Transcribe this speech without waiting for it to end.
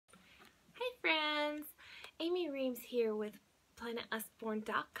here with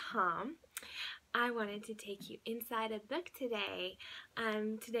PlanetUsborne.com. I wanted to take you inside a book today.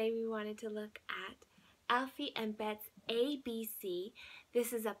 Today we wanted to look at Alfie and Bet's ABC.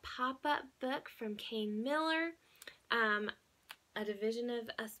 This is a pop-up book from Kane Miller, a division of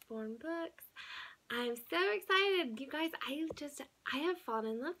Usborne Books. I'm so excited. You guys, I have fallen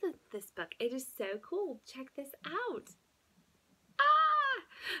in love with this book. It is so cool. Check this out.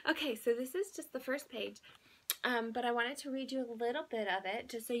 Okay, so this is just the first page, but I wanted to read you a little bit of it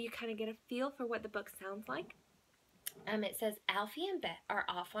just so you kind of get a feel for what the book sounds like. It says, Alfie and Bet are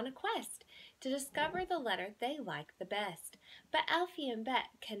off on a quest to discover the letter they like the best, but Alfie and Bet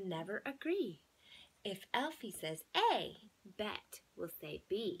can never agree. If Alfie says A, Bet will say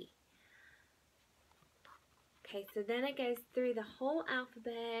B. Okay, so then it goes through the whole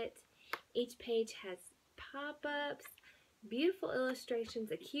alphabet. Each page has pop-ups, beautiful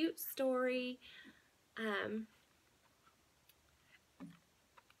illustrations, a cute story.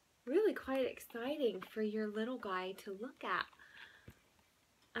 Really quite exciting for your little guy to look at.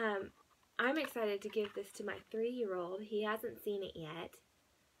 I'm excited to give this to my 3-year-old. He hasn't seen it yet,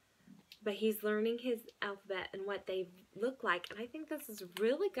 but he's learning his alphabet and what they look like, and I think this is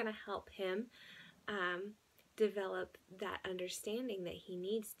really going to help him develop that understanding that he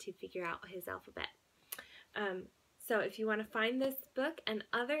needs to figure out his alphabet. So if you want to find this book and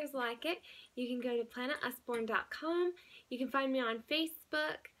others like it, you can go to PlanetUsborne.com. You can find me on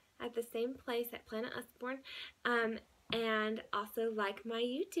Facebook at the same place at Planet Usborne, and also like my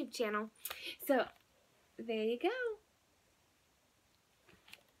YouTube channel. So there you go.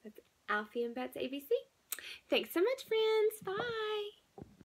 That's Alfie and Bet's ABC. Thanks so much, friends. Bye.